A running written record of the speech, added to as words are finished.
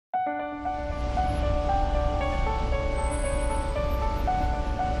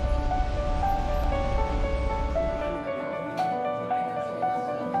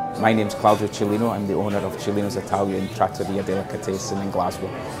My name's Claudio Cellino. I'm the owner of Cellino's Italian Trattoria Delicatessen in Glasgow.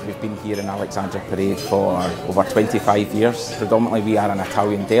 We've been here in Alexandra Parade for over 25 years. Predominantly we are an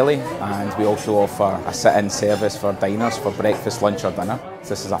Italian deli, and we also offer a sit-in service for diners for breakfast, lunch or dinner.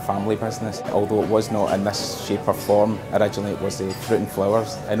 This is a family business, although it was not in this shape or form. Originally it was fruit and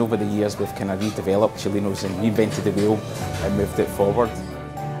flowers, and over the years we've kind of redeveloped Cellino's and reinvented the wheel and moved it forward.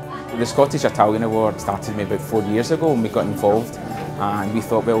 The Scottish Italian Award started maybe about 4 years ago, and we got involved. And we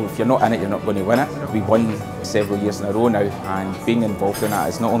thought, well, if you're not in it, you're not going to win it. We won several years in a row now, and being involved in that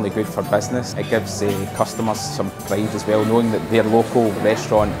is not only good for business, it gives customers some pride as well, knowing that their local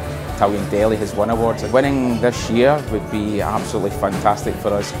restaurant, Italian deli, has won awards. Winning this year would be absolutely fantastic for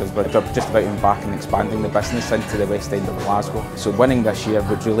us, because we're just about embarking and expanding the business into the West End of Glasgow. So winning this year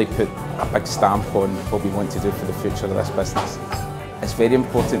would really put a big stamp on what we want to do for the future of this business. It's very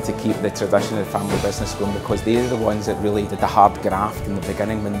important to keep the tradition of the family business going, because they're the ones that really did the hard graft in the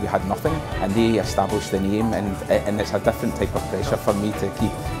beginning when we had nothing, and they established the name, and it's a different type of pressure for me to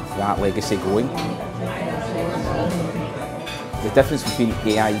keep that legacy going. The difference between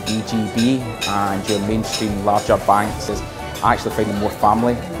AIB, GB and your mainstream larger banks is I actually find them more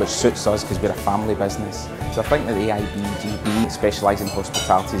family, which suits us because we're a family business. So I think that AIB, GB specialise in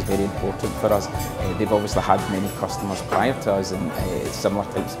hospitality is very important for us. They've obviously had many customers prior to us in similar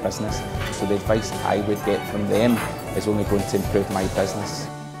types of business. So the advice I would get from them is only going to improve my business.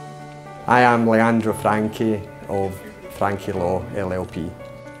 I am Leandro Franchi of Franchi Law LLP.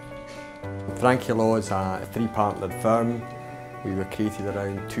 Franchi Law is a three-partnered firm. We were created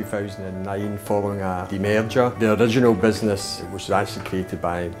around 2009 following a demerger. The original business, which was actually created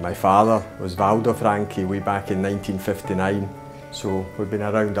by my father, was Valdo Franchi way back in 1959. So we've been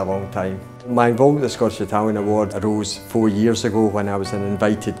around a long time. My involvement with the Scottish Italian Award arose 4 years ago when I was an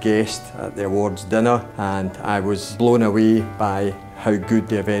invited guest at the awards dinner, and I was blown away by how good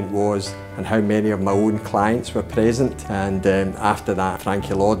the event was and how many of my own clients were present. And after that,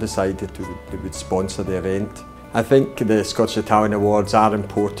 Franchi Law decided they would sponsor the event. I think the Scottish Italian Awards are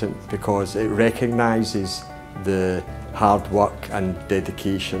important because it recognises the hard work and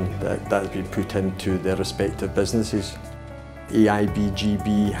dedication that has been put into their respective businesses. AIB,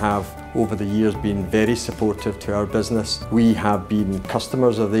 GB have over the years been very supportive to our business. We have been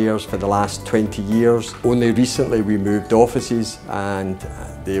customers of theirs for the last 20 years. Only recently we moved offices, and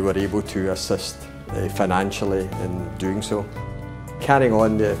they were able to assist financially in doing so. Carrying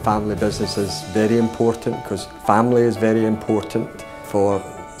on the family business is very important, because family is very important for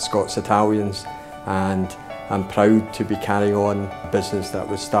Scots Italians, and I'm proud to be carrying on a business that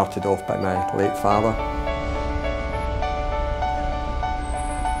was started off by my late father.